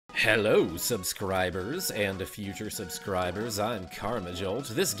Hello, subscribers and future subscribers. I'm KarmaJolt.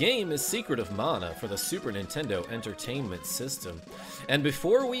 This game is Secret of Mana for the Super Nintendo Entertainment System. And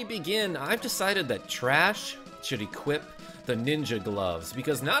before we begin, I've decided that Trash should equip the ninja gloves,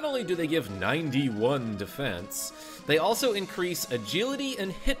 because not only do they give 91 defense, they also increase agility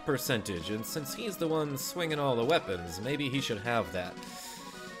and hit percentage, and since he's the one swinging all the weapons, maybe he should have that.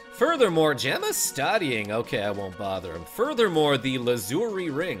 Furthermore, Gemma's studying. Okay, I won't bother him. Furthermore, the Lazuri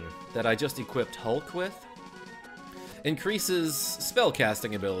ring that I just equipped Hulk with increases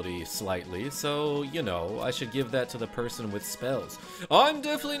spellcasting ability slightly, so, you know, I should give that to the person with spells. I'm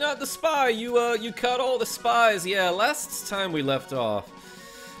definitely not the spy! You cut all the spies! Yeah, last time we left off,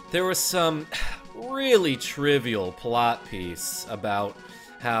 there was some really trivial plot piece about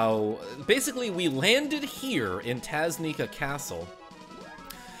how, basically, we landed here in Taznica Castle,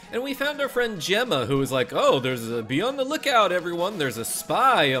 and we found our friend Gemma, who was like, oh, be on the lookout, everyone, there's a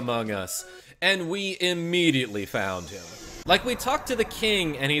spy among us. And we immediately found him. Like, we talked to the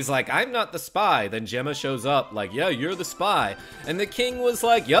king, and he's like, I'm not the spy. Then Gemma shows up, like, yeah, you're the spy. And the king was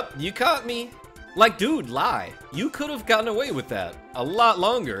like, yep, you caught me. Like, dude, lie. You could have gotten away with that a lot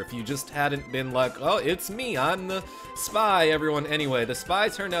longer if you just hadn't been like, oh, it's me, I'm the spy, everyone. Anyway, the spy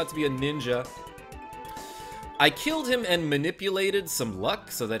turned out to be a ninja. I killed him and manipulated some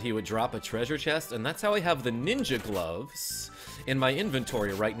luck so that he would drop a treasure chest, and that's how I have the ninja gloves in my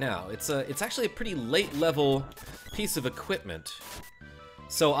inventory right now. It's actually a pretty late level piece of equipment.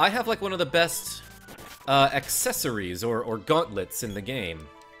 So I have like one of the best accessories or gauntlets in the game.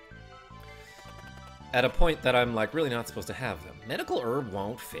 At a point that I'm like really not supposed to have them. Medical herb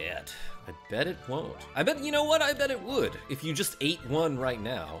won't fit. I bet it won't. I bet, you know what? I bet it would. If you just ate one right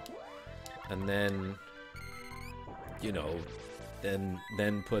now. And then, you know,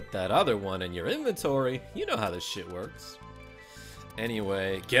 then put that other one in your inventory. You know how this shit works.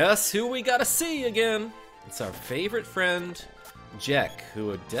 Anyway, guess who we gotta see again? It's our favorite friend, Joch,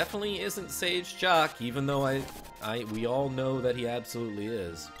 who definitely isn't Sage Joch, even though we all know that he absolutely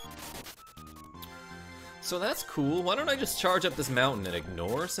is. So that's cool. Why don't I just charge up this mountain and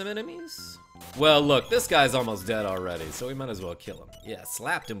ignore some enemies? Well, look, this guy's almost dead already, so we might as well kill him. Yeah,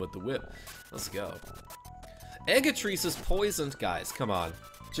 slapped him with the whip. Let's go. Egatrice is poisoned, guys. Come on.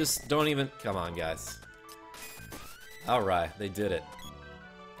 Just don't even... Come on, guys. Alright, they did it.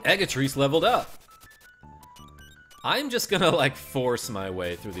 Egatrice leveled up. I'm just gonna, like, force my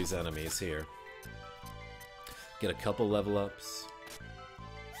way through these enemies here. Get a couple level ups.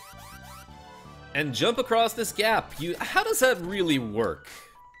 And jump across this gap. How does that really work?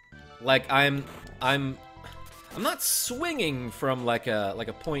 Like, I'm not swinging from like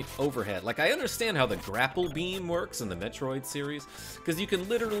a point overhead. Like, I understand how the grapple beam works in the Metroid series, because you can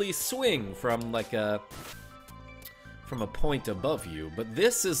literally swing from like a point above you, but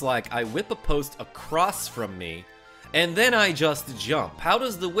this is like I whip a post across from me and then I just jump. How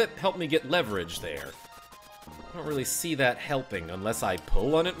does the whip help me get leverage there? I don't really see that helping unless I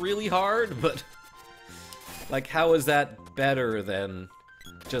pull on it really hard, but like, how is that better than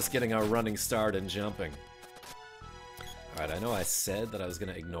just getting a running start and jumping? Alright, I know I said that I was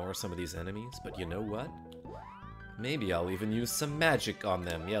gonna ignore some of these enemies, but you know what? Maybe I'll even use some magic on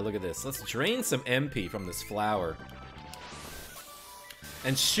them. Yeah, look at this. Let's drain some MP from this flower.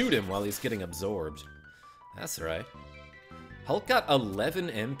 And shoot him while he's getting absorbed. That's right. Hulk got 11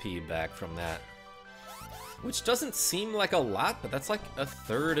 MP back from that. Which doesn't seem like a lot, but that's like a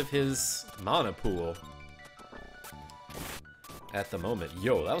third of his mana pool. At the moment.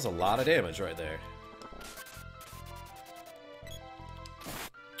 Yo, that was a lot of damage right there.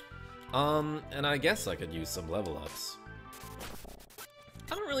 And I guess I could use some level ups.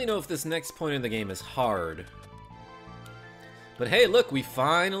 I don't really know if this next point in the game is hard. But hey, look, we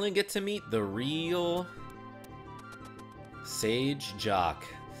finally get to meet the real Sage Joch.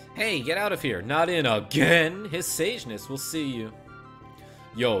 Hey, get out of here. Not in again. His sageness will see you.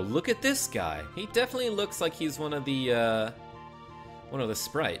 Yo, look at this guy. He definitely looks like he's one of the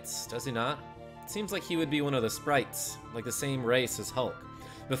sprites, does he not? It seems like he would be one of the sprites, like the same race as Hulk.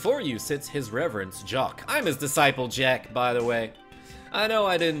 Before you sits His Reverence, Joch. I'm his disciple, Joch, by the way. I know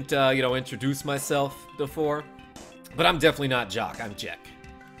I didn't, you know, introduce myself before. But I'm definitely not Joch, I'm Joch.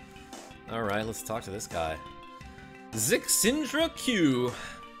 Alright, let's talk to this guy. Zixindra Q.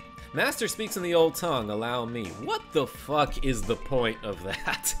 Master speaks in the old tongue, allow me. What the fuck is the point of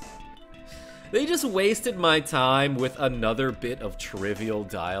that? They just wasted my time with another bit of trivial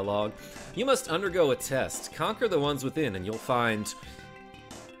dialogue. You must undergo a test. Conquer the ones within and you'll find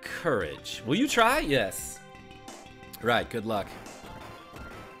courage. Will you try? Yes. Right, good luck.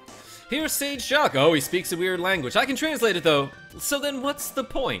 Here's Sage Joch. Oh, he speaks a weird language. I can translate it, though. So then what's the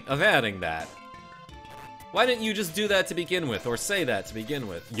point of adding that? Why didn't you just do that to begin with, or say that to begin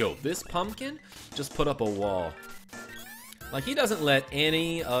with? Yo, this pumpkin just put up a wall. Like, he doesn't let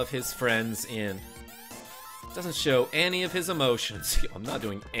any of his friends in. Doesn't show any of his emotions. I'm not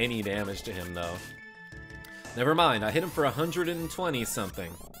doing any damage to him, though. Never mind, I hit him for 120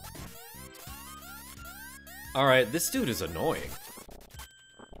 something. Alright, this dude is annoying.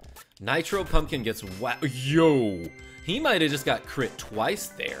 Nitro Pumpkin gets Yo! He might have just got crit twice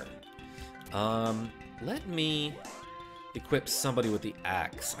there. Let me equip somebody with the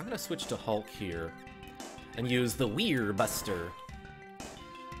axe. I'm gonna switch to Hulk here and use the Weir Buster.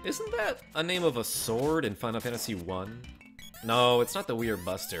 Isn't that a name of a sword in Final Fantasy 1? No, it's not the Weir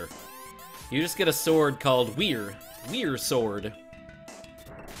Buster. You just get a sword called Weir Sword.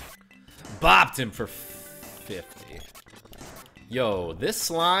 Bopped him for 50. Yo, this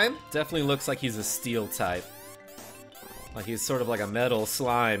slime definitely looks like he's a steel type. Like he's sort of like a metal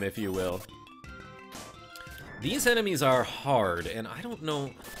slime, if you will. These enemies are hard, and I don't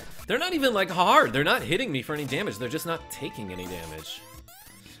know... They're not even, like, hard. They're not hitting me for any damage. They're just not taking any damage.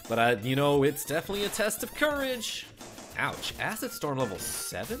 But, you know, it's definitely a test of courage. Ouch. Acid Storm level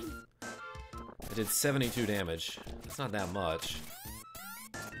 7? I did 72 damage. That's not that much.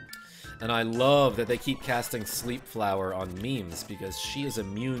 And I love that they keep casting Sleep Flower on Memes, because she is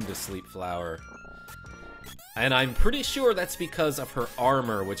immune to Sleep Flower. And I'm pretty sure that's because of her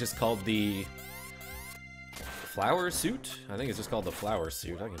armor, which is called the... Flower Suit? I think it's just called the Flower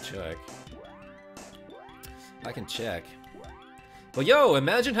Suit. I can check. But yo,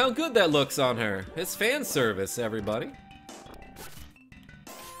 imagine how good that looks on her. It's fan service, everybody.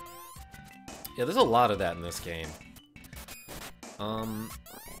 Yeah, there's a lot of that in this game. Can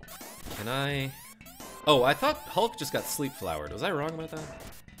I... Oh, I thought Hulk just got Sleep Flowered. Was I wrong about that?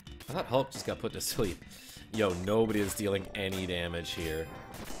 I thought Hulk just got put to sleep. Yo, nobody is dealing any damage here.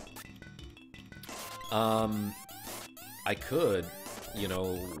 I could, you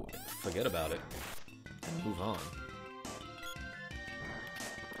know, forget about it and move on.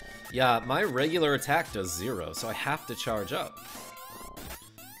 Yeah, my regular attack does 0, so I have to charge up.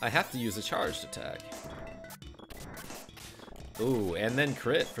 I have to use a charged attack. Ooh, and then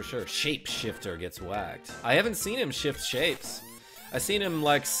crit for sure. Shapeshifter gets whacked. I haven't seen him shift shapes. I've seen him,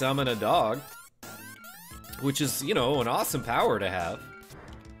 like, summon a dog, which is, you know, an awesome power to have.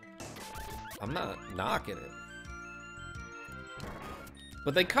 I'm not knocking it.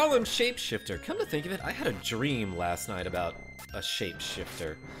 But they call him Shapeshifter. Come to think of it, I had a dream last night about a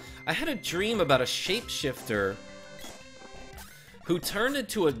Shapeshifter. I had a dream about a Shapeshifter who turned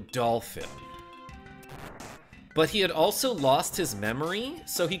into a dolphin. But he had also lost his memory,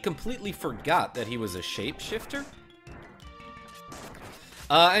 so he completely forgot that he was a Shapeshifter.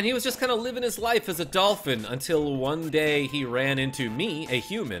 And he was just kind of living his life as a dolphin until one day he ran into me, a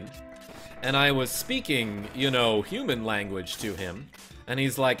human. And I was speaking, you know, human language to him. And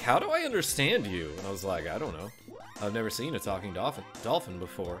he's like, how do I understand you? And I was like, I don't know. I've never seen a talking dolphin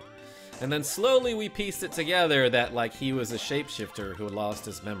before. And then slowly we pieced it together that, like, he was a shapeshifter who had lost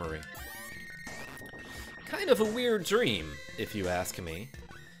his memory. Kind of a weird dream, if you ask me.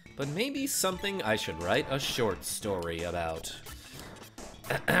 But maybe something I should write a short story about.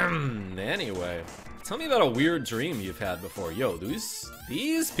 Anyway, tell me about a weird dream you've had before. Yo,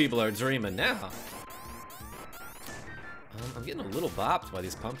 these people are dreaming now. I'm getting a little bopped by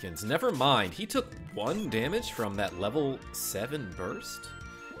these pumpkins. Never mind, he took 1 damage from that level 7 burst?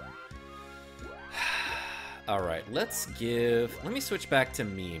 Alright, let me switch back to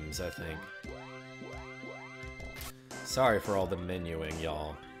memes, I think. Sorry for all the menuing,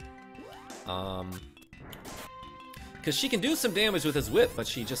 y'all. Because she can do some damage with his whip, but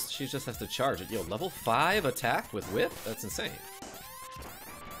she just has to charge it. Yo, level 5 attack with whip? That's insane.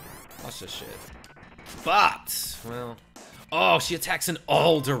 Watch this shit. But, well... Oh, she attacks in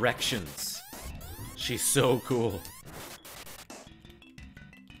all directions. She's so cool.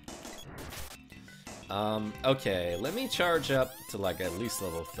 Okay, let me charge up to, like, at least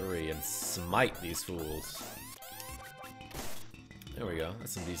level 3 and smite these fools. There we go,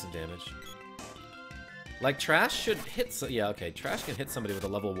 that's some decent damage. Like, Trash should hit yeah, okay, Trash can hit somebody with a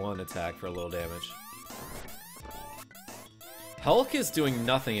level 1 attack for a little damage. Hulk is doing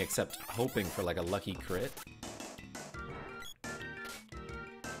nothing except hoping for, like, a lucky crit.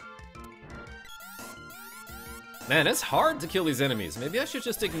 Man, it's hard to kill these enemies. Maybe I should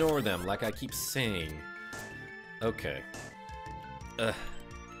just ignore them, like I keep saying. Okay.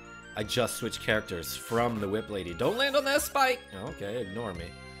 I just switched characters from the Whip Lady. Don't land on that spike! Okay, ignore me.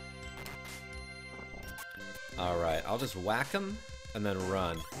 Alright, I'll just whack him and then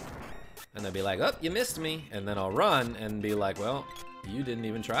run. And they'll be like, oh, you missed me. And then I'll run and be like, well, you didn't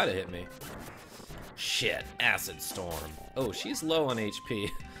even try to hit me. Shit, Acid Storm. Oh, she's low on HP.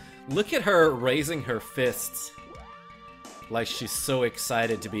 Look at her raising her fists. Like she's so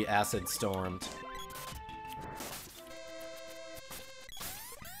excited to be Acid Stormed.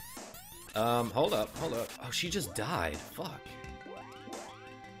 Hold up. Oh, she just died. Fuck.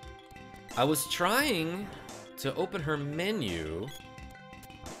 I was trying to open her menu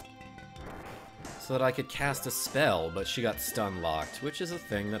so that I could cast a spell, but she got stun locked, which is a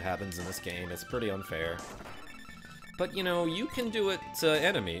thing that happens in this game. It's pretty unfair. But, you know, you can do it to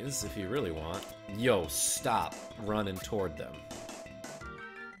enemies if you really want. Yo, stop running toward them.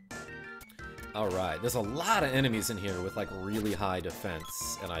 Alright, there's a lot of enemies in here with, like, really high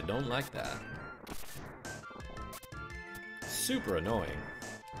defense, and I don't like that. Super annoying.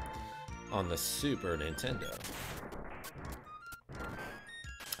 On the Super Nintendo.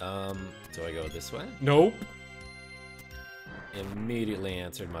 Do I go this way? Nope! Immediately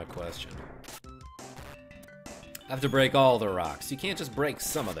answered my question. I have to break all the rocks. You can't just break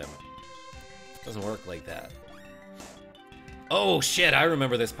some of them. Doesn't work like that. Oh shit, I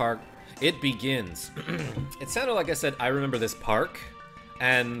remember this park. It begins. It sounded like I said, I remember this park,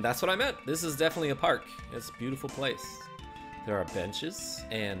 and that's what I meant. This is definitely a park. It's a beautiful place. There are benches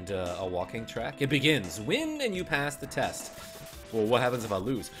and a walking track. It begins. Win and you pass the test. Well, what happens if I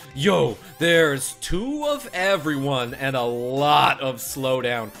lose? Yo, there's 2 of everyone and a lot of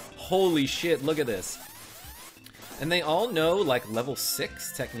slowdown. Holy shit, look at this. And they all know, like, level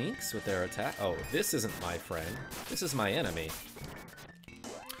 6 techniques with their attack. Oh, this isn't my friend. This is my enemy.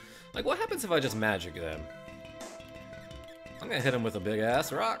 Like, what happens if I just magic them? I'm gonna hit him with a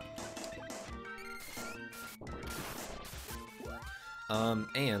big-ass rock.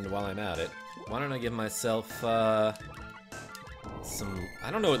 And while I'm at it, why don't I give myself, some...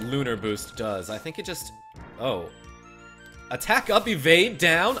 I don't know what Lunar Boost does. I think it just... Oh. Attack up, evade,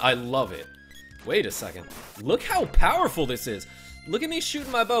 down? I love it. Wait a second. Look how powerful this is. Look at me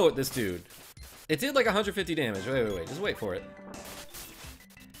shooting my bow at this dude. It did like 150 damage. Wait. Just wait for it.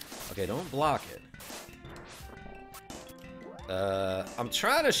 Okay, don't block it. I'm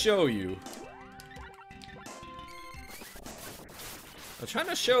trying to show you. I'm trying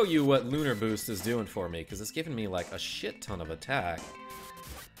to show you what Lunar Boost is doing for me, because it's giving me like a shit ton of attack.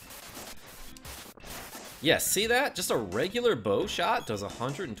 Yeah, see that? Just a regular bow shot does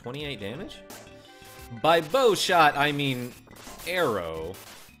 128 damage? By bow shot, I mean arrow.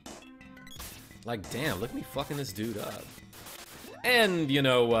 Like, damn, look at me fucking this dude up. And you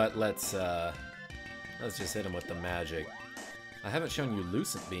know what? Let's just hit him with the magic. I haven't shown you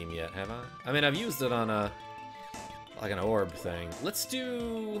Lucent Beam yet, have I? I mean, I've used it on a like an orb thing. Let's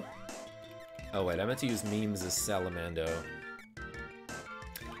do... Oh wait, I meant to use Memes as Salamando.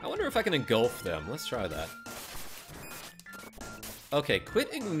 I wonder if I can engulf them. Let's try that. Okay,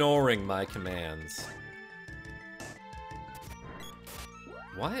 quit ignoring my commands.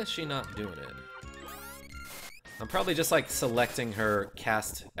 Why is she not doing it? I'm probably just like selecting her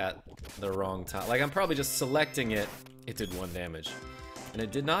cast at the wrong time. Like I'm probably just selecting it. It did 1 damage. And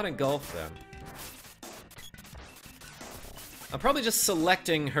it did not engulf them. I'm probably just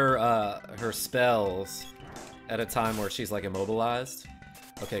selecting her her spells at a time where she's like immobilized.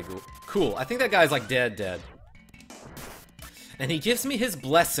 Okay, cool. I think that guy's like dead. And he gives me his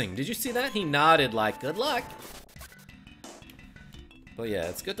blessing. Did you see that? He nodded like, good luck. But yeah,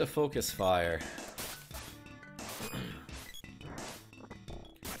 it's good to focus fire.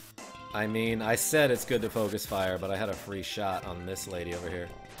 I mean, I said it's good to focus fire, but I had a free shot on this lady over here.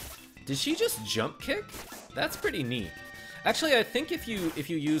 Did she just jump kick? That's pretty neat. Actually, I think if you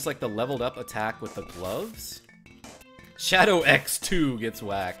use like the leveled up attack with the gloves, Shadow X2 gets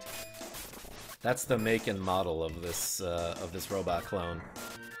whacked. That's the make and model of this robot clone.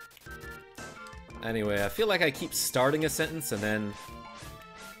 Anyway, I feel like I keep starting a sentence and then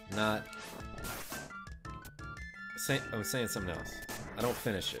not I'm saying something else. I don't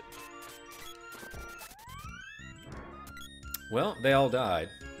finish it. Well, they all died.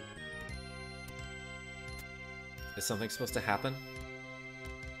 Is something supposed to happen?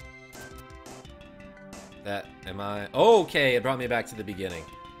 Okay, it brought me back to the beginning.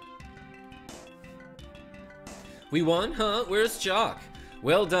 We won, huh? Where's Joch?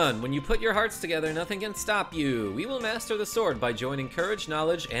 Well done. When you put your hearts together, nothing can stop you. We will master the sword by joining courage,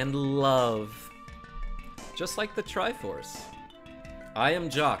 knowledge, and love. Just like the Triforce. I am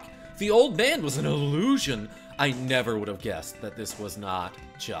Joch. The old man was an illusion. I never would have guessed that this was not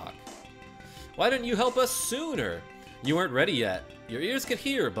Joch. Why didn't you help us sooner? You weren't ready yet. Your ears could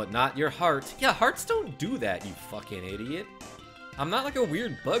hear, but not your heart. Yeah, hearts don't do that, you fucking idiot. I'm not like a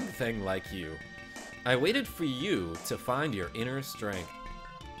weird bug thing like you. I waited for you to find your inner strength.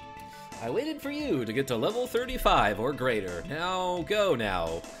 I waited for you to get to level 35 or greater. Now, go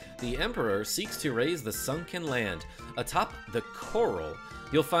now. The Emperor seeks to raise the sunken land. Atop the coral,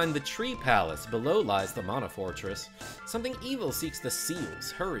 you'll find the tree palace. Below lies the mana fortress. Something evil seeks the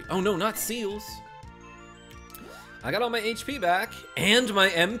seals. Hurry. Oh no, not seals. I got all my HP back. And my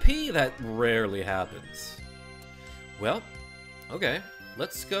MP? That rarely happens. Well, okay.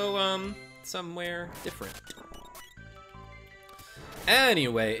 Let's go, somewhere different.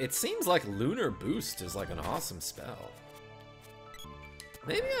 Anyway, it seems like Lunar Boost is like an awesome spell.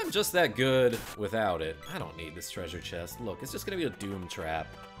 Maybe I'm just that good without it. I don't need this treasure chest. Look, it's just gonna be a doom trap.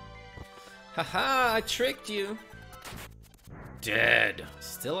 Haha, I tricked you. Dead.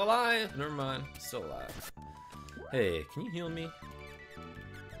 Still alive? Never mind. Still alive. Hey, can you heal me?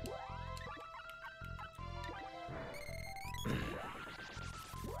 I'm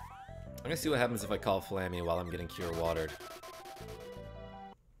gonna see what happens if I call Flammy while I'm getting Cure Watered.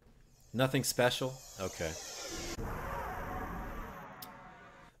 Nothing special? Okay.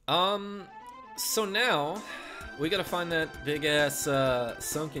 So now, we gotta find that big-ass,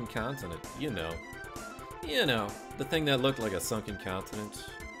 sunken continent. You know. You know, the thing that looked like a sunken continent.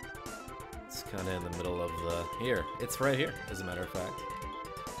 It's kinda in the middle of the... Here. It's right here, as a matter of fact.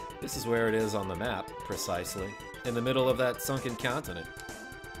 This is where it is on the map, precisely. In the middle of that sunken continent.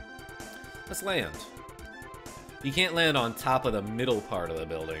 Let's land. You can't land on top of the middle part of the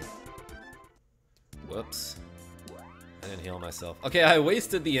building. Whoops. I didn't heal myself. Okay, I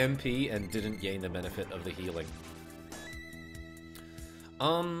wasted the MP and didn't gain the benefit of the healing.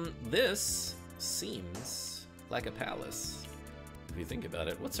 This seems like a palace. If you think about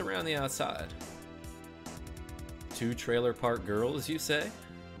it, what's around the outside? 2 trailer park girls, you say?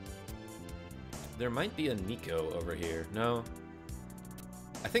 There might be a Nico over here. No.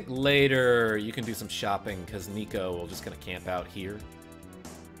 I think later you can do some shopping because Nico will just kind of camp out here.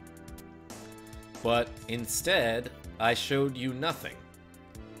 But instead, I showed you nothing.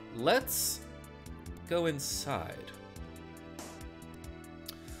 Let's go inside.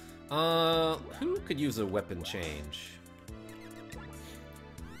 Who could use a weapon change?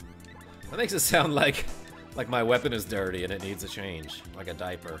 That makes it sound like my weapon is dirty and it needs a change, like a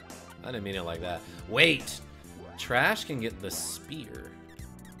diaper. I didn't mean it like that. Wait! Trash can get the spear.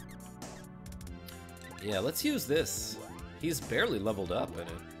 Yeah, let's use this. He's barely leveled up in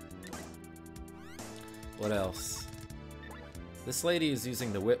it. What else? This lady is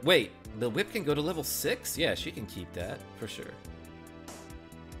using the whip. Wait, the whip can go to level 6? Yeah, she can keep that, for sure.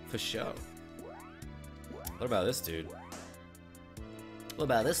 For sure. What about this dude? What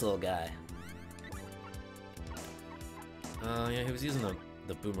about this little guy? Yeah, he was using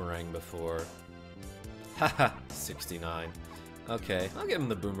the boomerang before. Haha, 69. Okay, I'll give him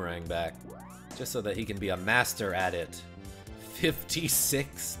the boomerang back. Just so that he can be a master at it.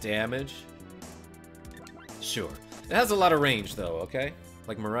 56 damage? Sure. It has a lot of range, though, okay?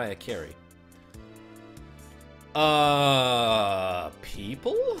 Like Mariah Carey.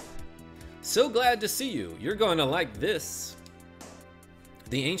 People? So glad to see you. You're going to like this.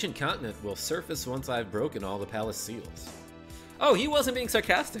 The ancient continent will surface once I've broken all the palace seals. Oh, he wasn't being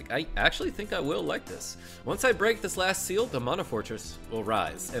sarcastic. I actually think I will like this. Once I break this last seal, the mana fortress will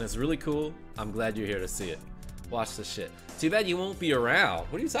rise. And it's really cool. I'm glad you're here to see it. Watch this shit. Too bad you won't be around.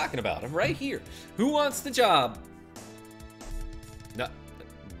 What are you talking about? I'm right here. Who wants the job? No,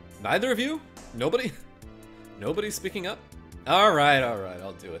 neither of you? Nobody? Nobody's speaking up? Alright,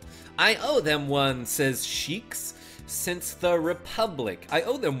 I'll do it. I owe them one, says Sheiks, since the Republic. I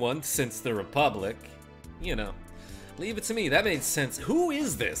owe them one since the Republic. You know. Leave it to me. That made sense. Who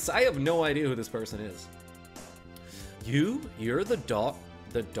is this? I have no idea who this person is. You're the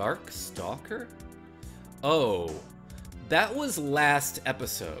Dark Stalker? Oh, that was last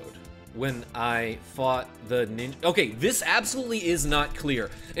episode when I fought the ninja. Okay, this absolutely is not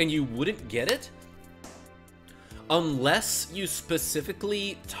clear, and you wouldn't get it unless you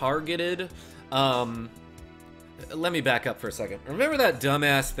specifically targeted, let me back up for a second. Remember that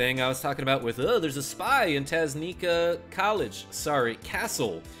dumbass thing I was talking about with, oh, there's a spy in Tasnica College. Sorry,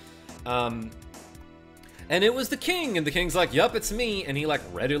 Castle. And it was the king, and the king's like, yup, it's me. And he, like,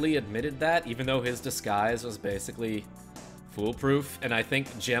 readily admitted that, even though his disguise was basically foolproof. And I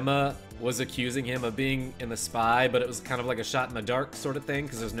think Gemma was accusing him of being in the spy, but it was kind of like a shot in the dark sort of thing,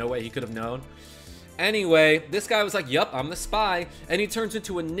 because there's no way he could have known. Anyway, this guy was like, yup, I'm the spy, and he turns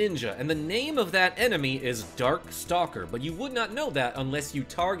into a ninja, and the name of that enemy is Dark Stalker, but you would not know that unless you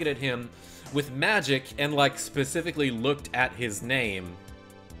targeted him with magic and, like, specifically looked at his name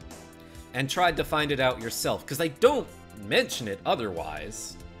and tried to find it out yourself, because I don't mention it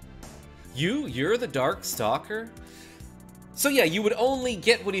otherwise. You're the Dark Stalker? So yeah, you would only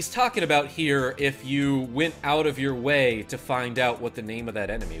get what he's talking about here if you went out of your way to find out what the name of that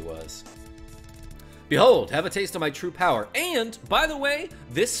enemy was. Behold, have a taste of my true power. And, by the way,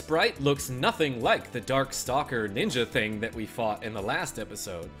 this sprite looks nothing like the Dark Stalker ninja thing that we fought in the last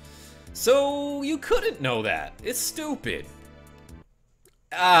episode. So you couldn't know that. It's stupid.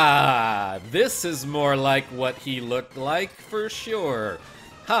 Ah, this is more like what he looked like for sure.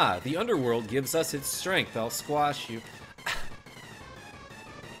 Ha, the underworld gives us its strength. I'll squash you.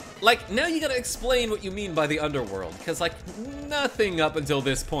 Like, now you gotta explain what you mean by the underworld, because, like, nothing up until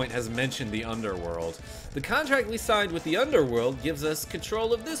this point has mentioned the underworld. The contract we signed with the underworld gives us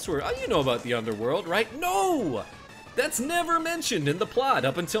control of this world. Oh, you know about the underworld, right? No! That's never mentioned in the plot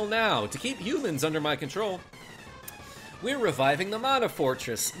up until now, to keep humans under my control. We're reviving the Mana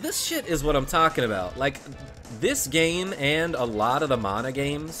Fortress. This shit is what I'm talking about. Like, this game and a lot of the Mana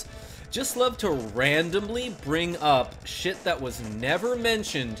games just love to randomly bring up shit that was never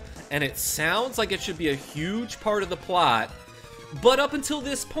mentioned, and it sounds like it should be a huge part of the plot, but up until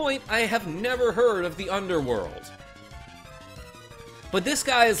this point, I have never heard of the underworld. But this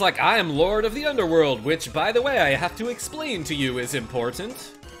guy is like, I am Lord of the Underworld, which, by the way, I have to explain to you is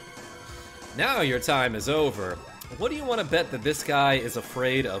important. Now your time is over. What do you want to bet that this guy is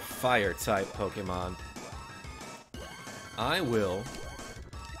afraid of fire-type Pokemon? I will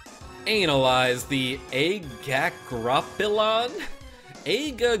analyze the Agagropilon?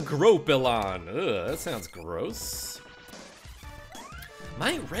 Agagropilon. Ugh, that sounds gross.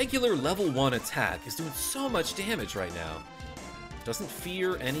 My regular level 1 attack is doing so much damage right now. Doesn't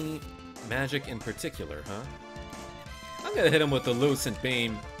fear any magic in particular, huh? I'm gonna hit him with the Lucent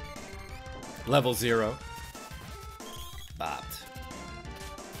Beam. Level 0. Bopped.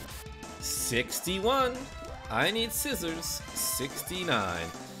 61. I need scissors. 69.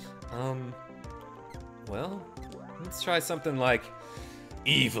 Well, let's try something like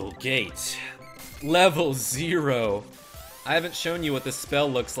Evil Gate. Level 0. I haven't shown you what the spell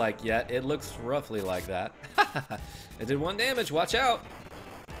looks like yet. It looks roughly like that. It did 1 damage, watch out!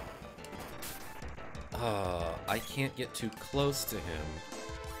 I can't get too close to him.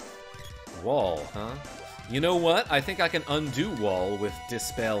 Wall, huh? You know what? I think I can undo Wall with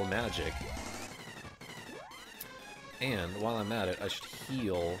Dispel Magic. And while I'm at it, I should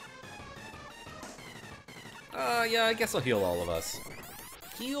heal. Yeah, I guess I'll heal all of us.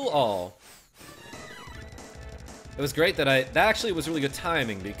 Heal all. It was great that that actually was really good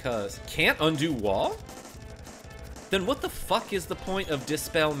timing because can't undo Wall? Then what the fuck is the point of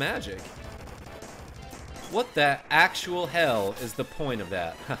Dispel Magic? What the actual hell is the point of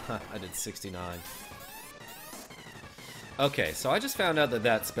that? I did 69. Okay, so I just found out that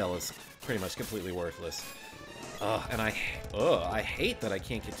that spell is pretty much completely worthless. And I hate that I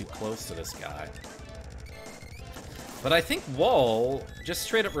can't get too close to this guy. But I think Wall just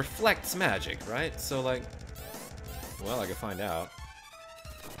straight up reflects magic, right? So, like, well, I can find out.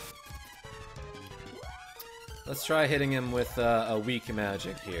 Let's try hitting him with a weak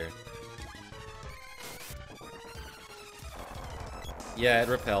magic here. Yeah, it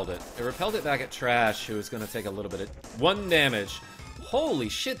repelled it. It repelled it back at Trash, who was going to take a little bit of 1 damage. Holy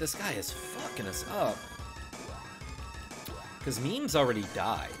shit, this guy is fucking us up. Because Meme's already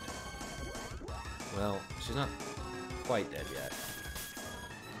died. Well, she's not quite dead yet.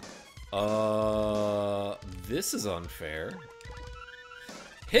 This is unfair.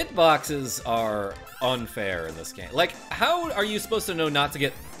 Hitboxes are unfair in this game. Like, how are you supposed to know not to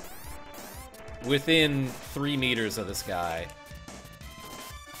get within 3 meters of this guy?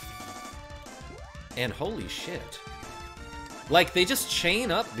 And holy shit. Like, they just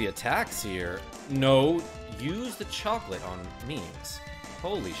chain up the attacks here. No, use the chocolate on memes.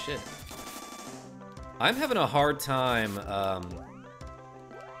 Holy shit. I'm having a hard time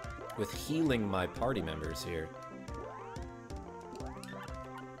with healing my party members here.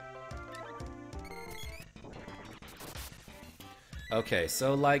 Okay,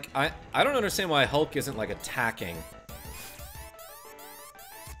 so like, I don't understand why Hulk isn't like attacking.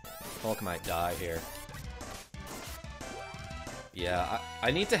 Hulk might die here. Yeah,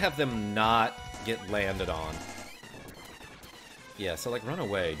 I need to have them not get landed on. Yeah, so like, run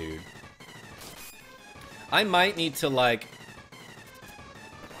away, dude. I might need to like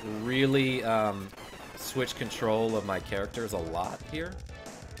really switch control of my characters a lot here.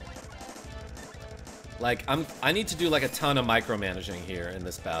 Like, I need to do like a ton of micromanaging here in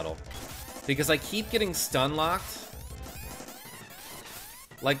this battle. Because I keep getting stun locked.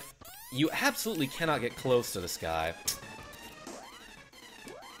 Like, you absolutely cannot get close to this guy.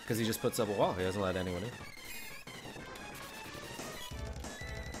 Because he just puts up a wall, he doesn't let anyone in.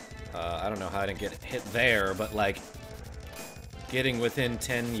 I don't know how I didn't get hit there, but, like, getting within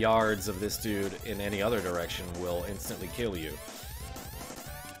 10 yards of this dude in any other direction will instantly kill you.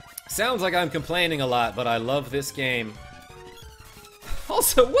 Sounds like I'm complaining a lot, but I love this game.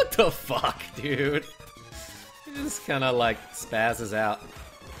 Also, what the fuck, dude? He just kind of, like, spazzes out.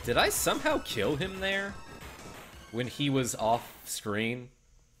 Did I somehow kill him there? When he was off screen?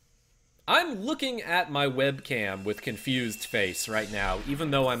 I'm looking at my webcam with confused face right now,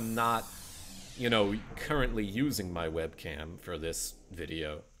 even though I'm not, you know, currently using my webcam for this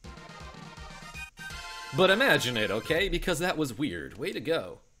video. But imagine it, okay? Because that was weird. Way to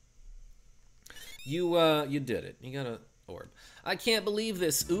go. You did it. You got an orb. I can't believe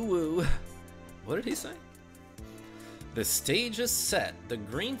this. Ooh. What did he say? The stage is set. The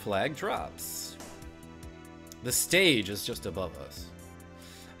green flag drops. The stage is just above us.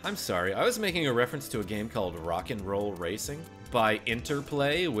 I'm sorry, I was making a reference to a game called Rock and Roll Racing by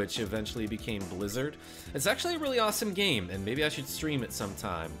Interplay, which eventually became Blizzard. It's actually a really awesome game, and maybe I should stream it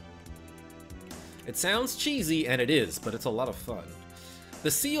sometime. It sounds cheesy, and it is, but it's a lot of fun.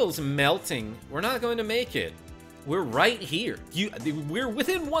 The seal's melting. We're not going to make it. We're right here. We're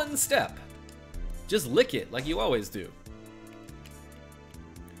within one step. Just lick it, like you always do.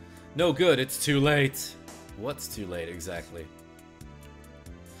 No good, it's too late. What's too late, exactly?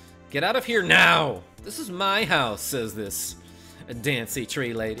 Get out of here now! This is my house, says this dancy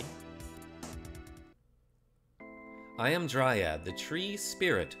tree lady. I am Dryad, the tree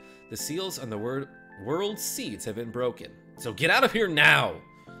spirit. The seals on the world's seeds have been broken. So get out of here now!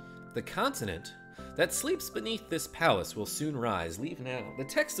 The continent that sleeps beneath this palace will soon rise. Leave now. The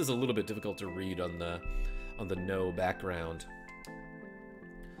text is a little bit difficult to read on the no background.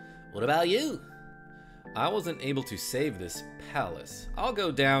 What about you? I wasn't able to save this palace. I'll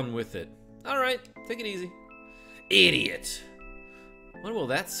go down with it. Alright, take it easy. Idiot! What will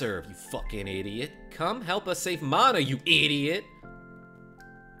that serve, you fucking idiot? Come help us save mana, you idiot!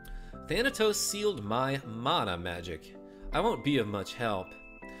 Thanatos sealed my mana magic. I won't be of much help.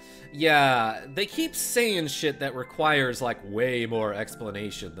 Yeah, they keep saying shit that requires, like, way more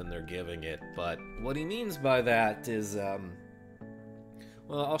explanation than they're giving it, but what he means by that is,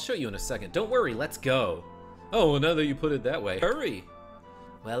 well, I'll show you in a second. Don't worry, let's go. Oh, well, now that you put it that way. Hurry!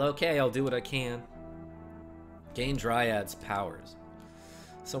 Well, okay, I'll do what I can. Gain Dryad's powers.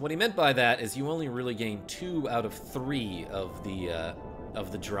 So what he meant by that is you only really gain 2 out of 3 of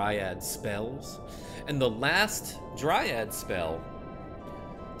the Dryad spells. And the last Dryad spell,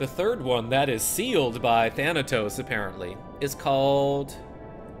 the third one that is sealed by Thanatos, apparently, is called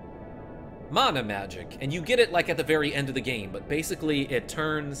Mana Magic, and you get it like at the very end of the game, but basically it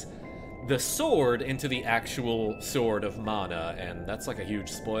turns the sword into the actual sword of mana, and that's like a huge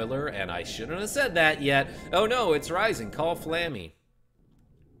spoiler, and I shouldn't have said that yet. Oh no, it's rising. Call Flammy,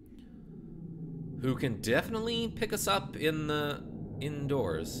 who can definitely pick us up in the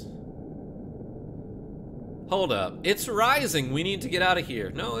indoors. Hold up. It's rising. We need to get out of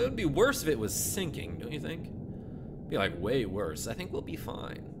here. No, it would be worse if it was sinking, don't you think? It'd be like way worse. I think we'll be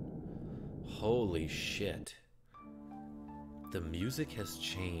fine. Holy shit. The music has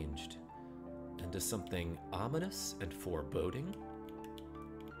changed into something ominous and foreboding.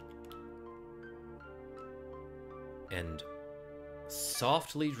 And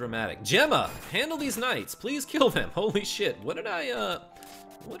softly dramatic. Gemma, handle these knights. Please kill them. Holy shit. What did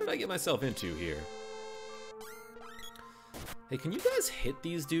I get myself into here? Hey, can you guys hit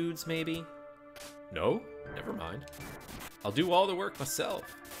these dudes, maybe? No? Never mind. I'll do all the work myself.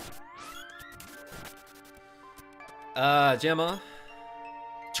 Gemma.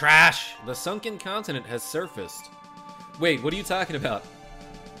 Trash! The sunken continent has surfaced. Wait, what are you talking about?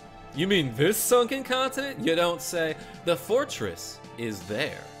 You mean this sunken continent? You don't say. The fortress is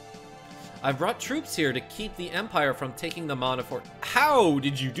there. I've brought troops here to keep the Empire from taking the Mana Fort. How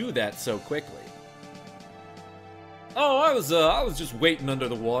did you do that so quickly? Oh, I was just waiting under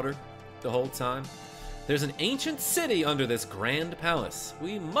the water the whole time. There's an ancient city under this grand palace.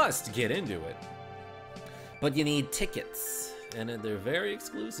 We must get into it. But you need tickets, and they're very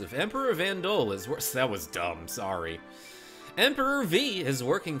exclusive. Emperor Vandol is that was dumb, sorry. Emperor V is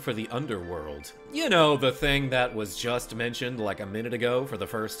working for the underworld. You know, the thing that was just mentioned like a minute ago for the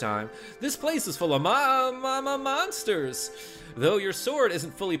first time. This place is full of monsters. Though your sword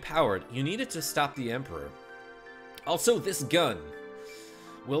isn't fully powered, you need it to stop the Emperor. Also, this gun.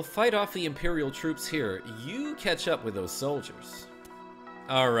 We'll fight off the Imperial troops here. You catch up with those soldiers.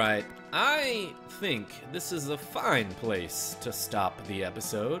 Alright, I think this is a fine place to stop the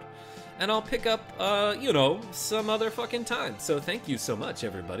episode. and I'll pick up, you know, some other fucking time. So thank you so much,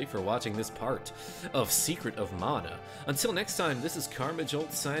 everybody, for watching this part of Secret of Mana. Until next time, this is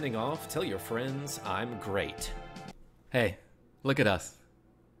KarmaJolt signing off. Tell your friends I'm great. Hey, look at us.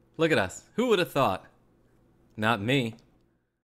 Look at us. Who would have thought? Not me.